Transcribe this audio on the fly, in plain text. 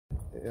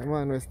Yeah,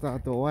 man, we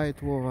start to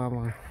white over,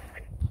 man.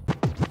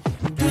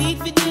 Do it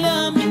for the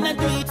love, me not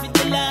do it for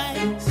the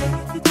likes.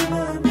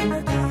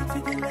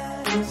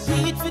 Do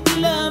it for the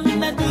love, me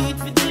not do it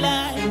for the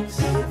likes.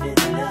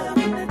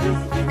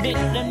 Make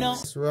them know.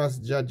 Ross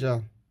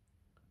Jaja,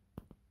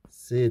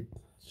 Sid,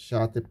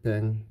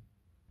 Shortypeng,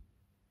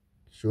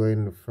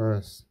 showing the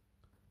first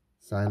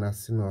sign of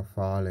snow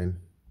falling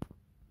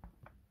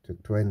to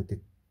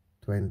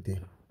 2020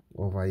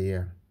 over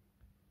here.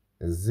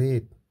 Is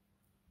it?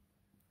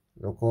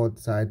 Look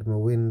outside my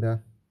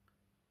window.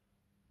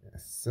 I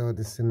saw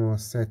the snow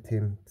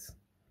settings.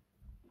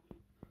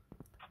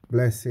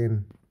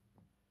 Blessing.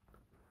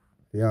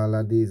 The all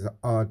of these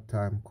hard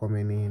time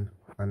coming in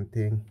and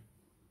thing.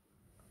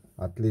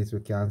 At least we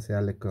can see a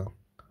little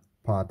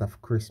part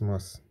of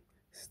Christmas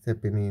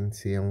stepping in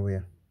same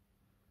way.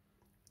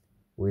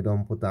 We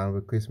don't put on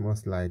the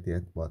Christmas light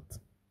yet, but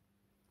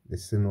the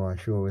snow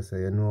show we say,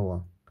 you know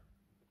what?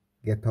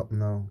 Get up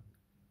now.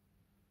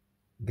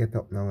 Get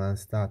up now and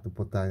start to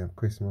put on your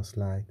Christmas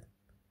light.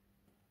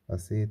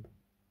 That's it.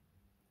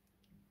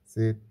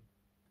 See it?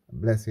 A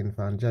blessing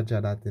from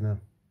Jaja that, you know.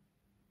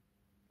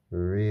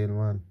 Real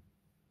one.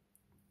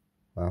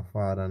 Our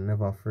Father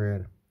never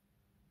afraid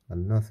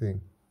and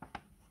nothing.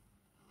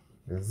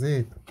 That's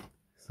it.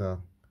 So,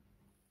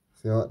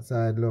 see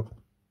outside, look.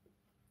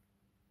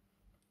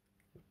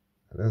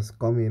 Let's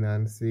come in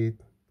and see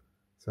it.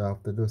 So I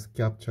have to just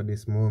capture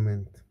this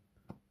moment.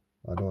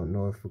 I don't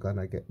know if we're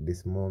gonna get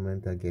this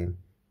moment again.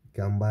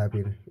 You can buy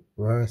it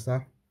worse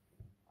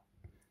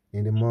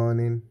in the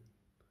morning,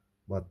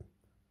 but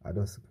I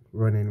just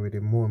running with the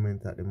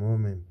moment at the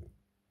moment.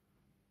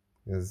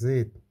 That's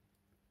it.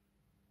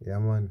 Yeah,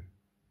 man.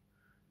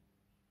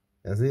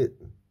 That's it.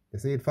 You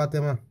see it,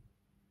 Fatima?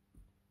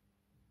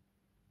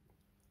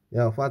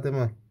 Yeah,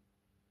 Fatima.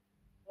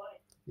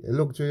 What? You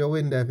look through your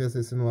window if you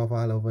see snow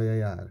fall over your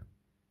yard.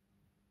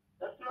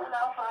 The snow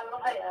now fall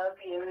over your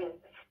period.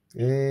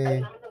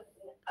 Yeah.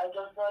 I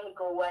just want to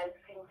go while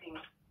thinking.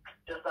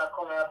 Just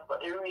come up, but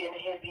the rain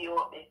heavy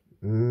out there.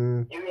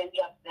 The rain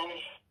drops there.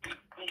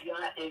 It's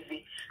not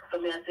heavy. So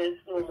me I say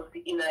snow must be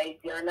in it,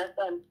 you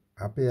understand?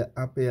 Happy.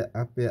 Happy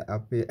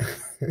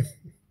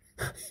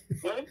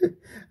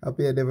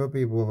never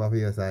people over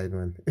your side,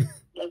 man.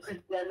 The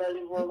Christian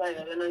live over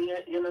here.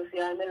 You know, see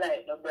how me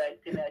light the bright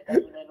tonight. I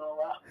don't know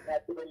what.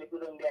 That's when they go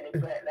down there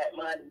and bright like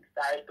morning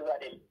star to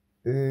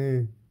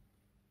them.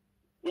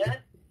 Yeah?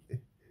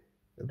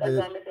 That's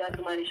why I say I have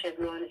to manage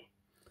everyone.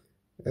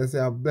 You say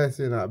a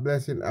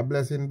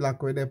blessing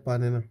black with the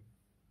pan, you know.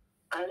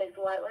 Unless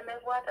when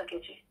there's water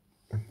catch it.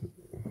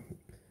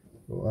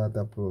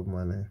 Waterproof,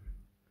 man.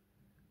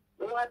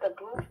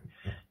 Waterproof?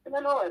 I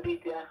don't know what it is,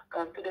 yeah.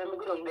 Because today I'm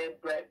going to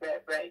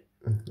bright.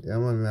 Yeah,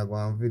 man, I go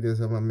on video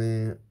some of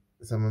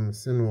me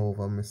snow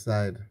over my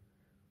side.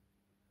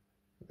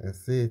 You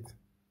see it?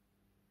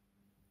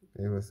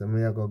 You will say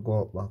me I go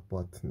up back,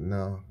 but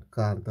no,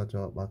 can't touch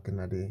up back in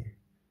the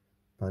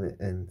on the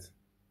end.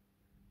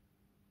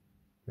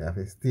 We have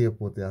to stay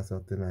put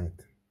yourself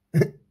tonight.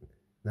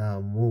 Now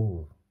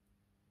move.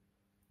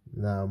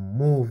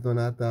 None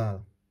at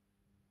all.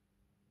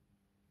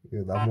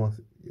 You're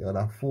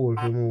the fool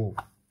to move.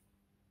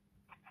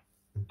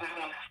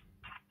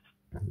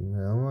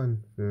 Yeah,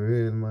 man, for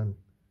real, man.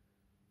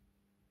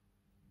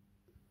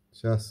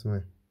 Trust me.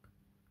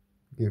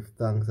 Give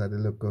thanks at the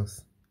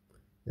locust.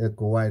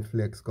 Echo white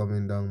flakes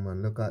coming down,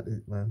 man. Look at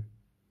it, man.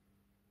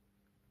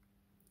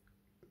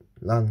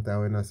 Long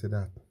time we not see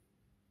that.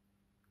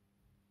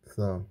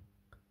 So,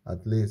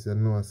 at least you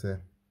know, say,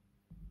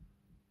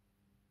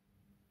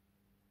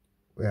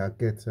 we are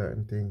get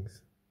certain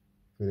things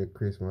for the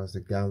Christmas.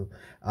 You can,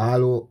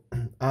 all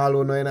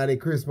who know in the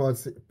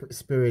Christmas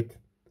spirit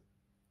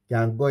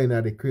can go in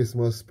the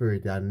Christmas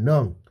spirit. And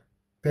none.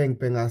 Peng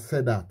has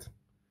said that.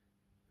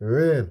 For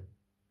real.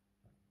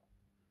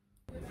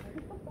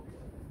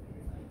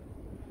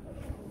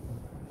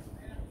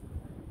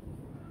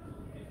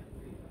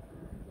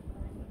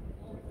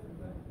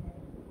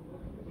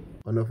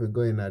 And if we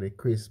go in the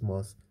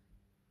Christmas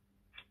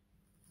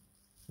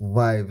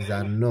vibes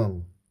and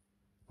none.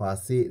 For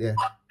see it there.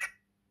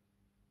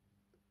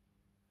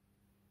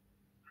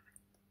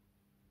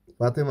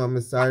 Fatima,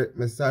 me sorry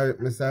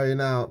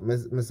now.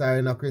 Me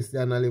sorry now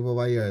Christian live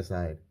over your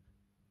side.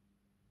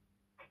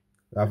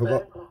 We have to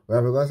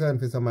go send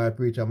for some of the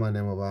preacher man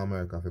them over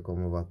America to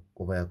come over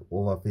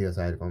for your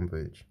side come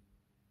preach.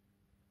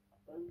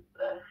 So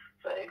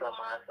you come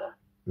answer.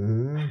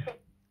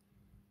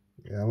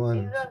 Yeah, man.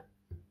 Is that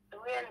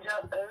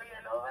the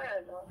rain over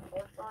here now?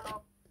 What's going on?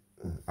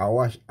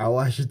 I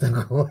wash it and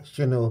go wash,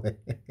 you know.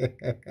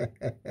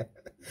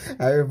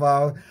 I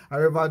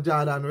remember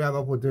Jordan, we are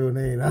going to put you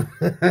in.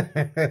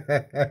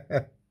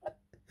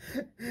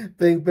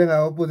 Peng, I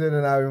will put you in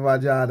a river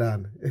Jordan.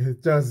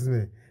 Trust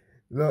me.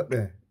 Look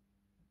there.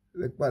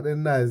 Look at the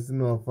nice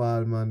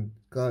snowfall, man.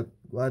 God,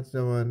 watch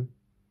them, man.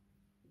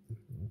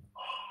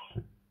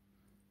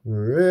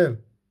 Real.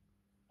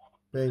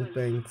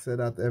 Peng say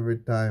that every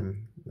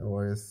time. Don't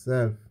worry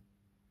yourself.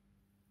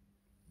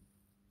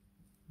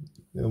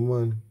 Yeah,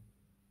 man.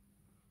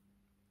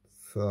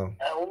 So.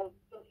 Over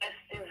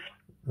festive.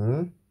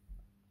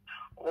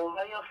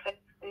 Over your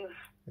festive.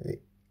 Hey.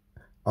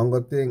 I'm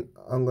gonna think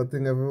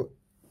every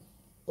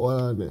one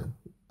of them.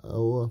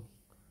 Oh,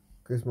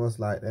 Christmas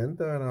light then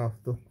turn off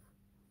too.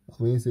 I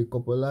mean, see a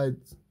couple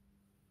lights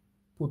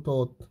put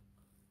out,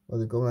 but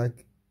they come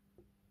like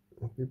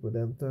people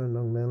then turn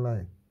on their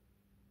light.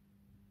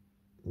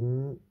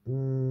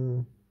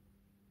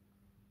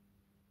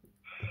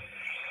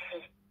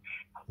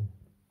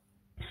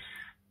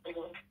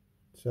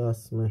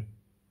 Trust me.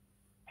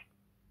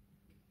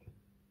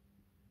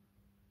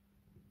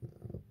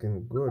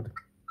 Looking good.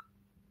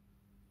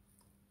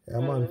 Yeah,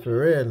 man, for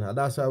real. And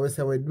that's why we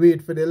say we do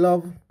it for the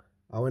love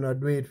and we not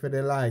do it for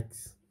the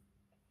likes.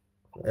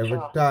 Every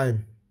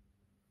time.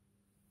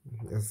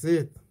 You see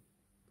it?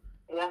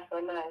 Yeah, so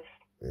nice.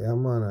 Yeah,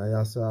 man.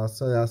 You're so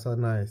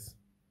nice.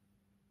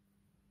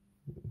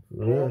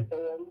 For real. I'm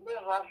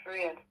never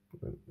afraid.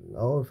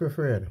 Oh, if you're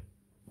afraid.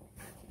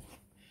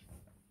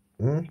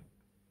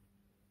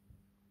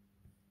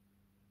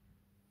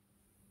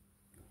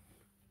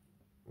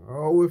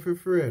 Oh, if you're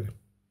afraid.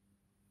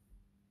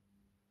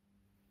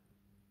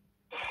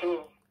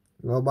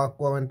 No back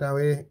when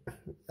we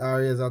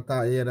always talk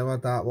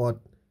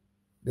about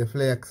the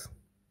flakes.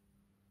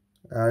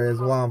 I always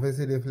want to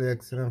see the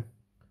flakes, you know.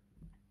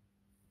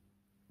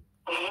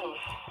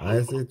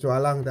 I see through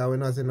a long time we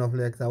not see no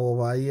flakes.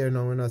 Over a year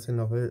now we not see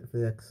no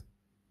flakes.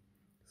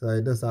 So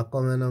it just a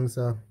coming on,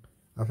 so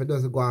if you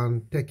just go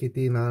and take it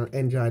in and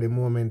enjoy the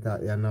moment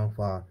that you're now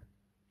for.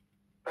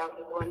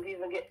 Probably won't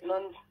even get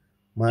none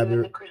Might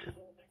during be, the Christmas.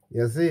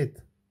 you see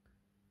it?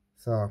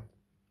 So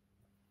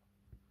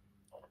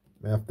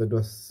I have to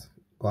just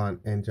go and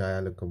enjoy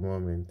a little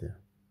moment here.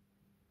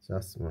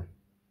 Trust me.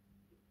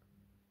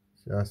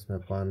 Trust me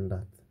upon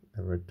that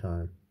every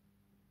time.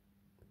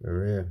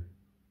 For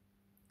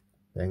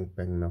real. Peng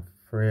not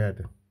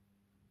afraid.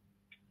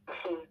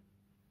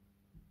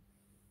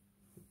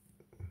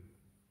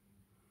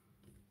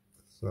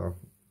 So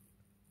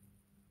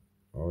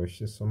I wish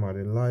you some of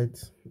the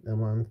lights,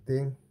 them and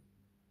thing.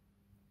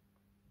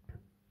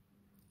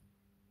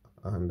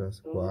 And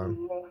just go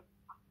and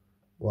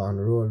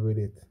roll with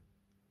it.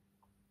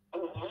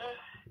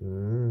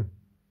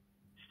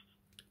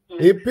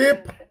 Hip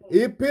hip,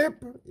 hip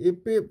hip,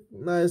 hip hip.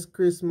 Nice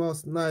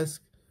Christmas, nice.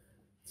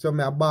 So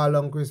me a ball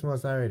on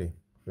Christmas already.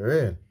 For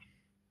real.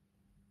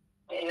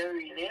 Yeah, you're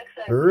really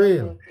excited. For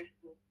real. about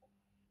Christmas.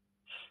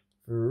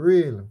 For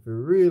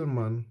real,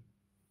 man.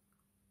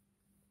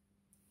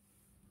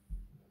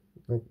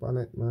 Look on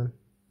it, man.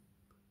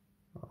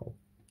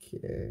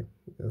 Okay,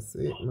 that's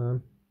it,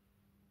 man.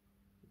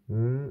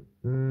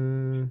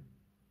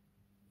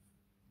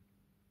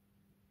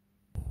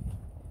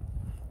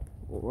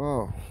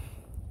 Wow.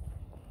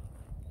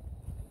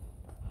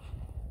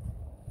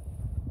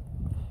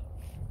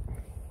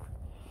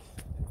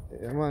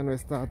 Yeah, man, we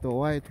start to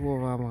white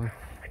over, man.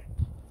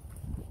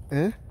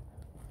 Eh?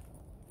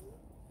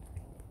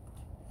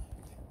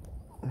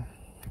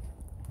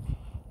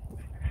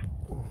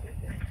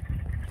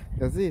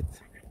 That's it.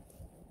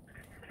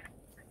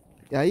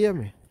 You hear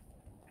me?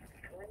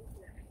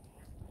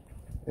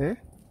 Eh?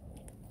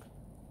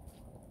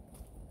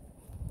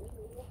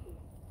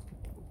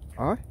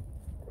 Huh?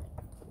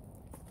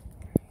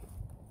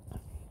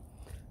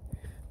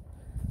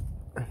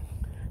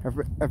 If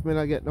I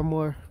don't get no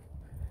more,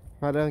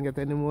 if I don't get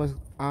any more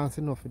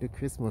answer enough for the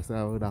Christmas,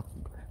 I would have,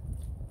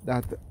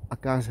 that I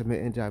can't say I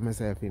enjoy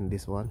myself in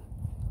this one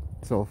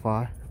so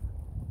far.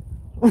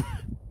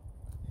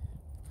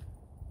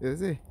 You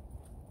see?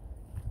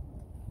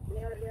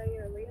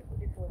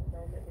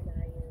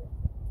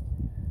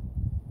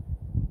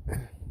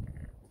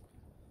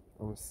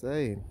 I'm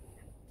saying.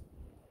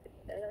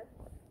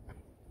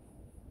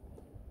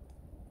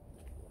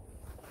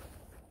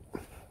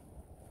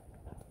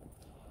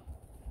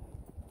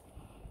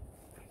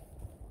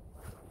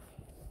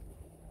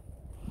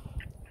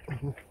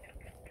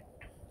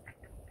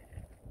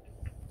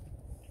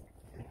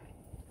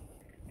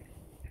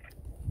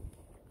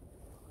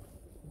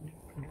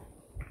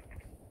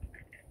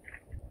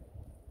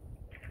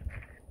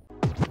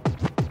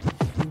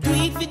 Do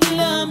it for the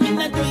love, me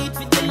not do it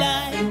for the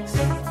likes.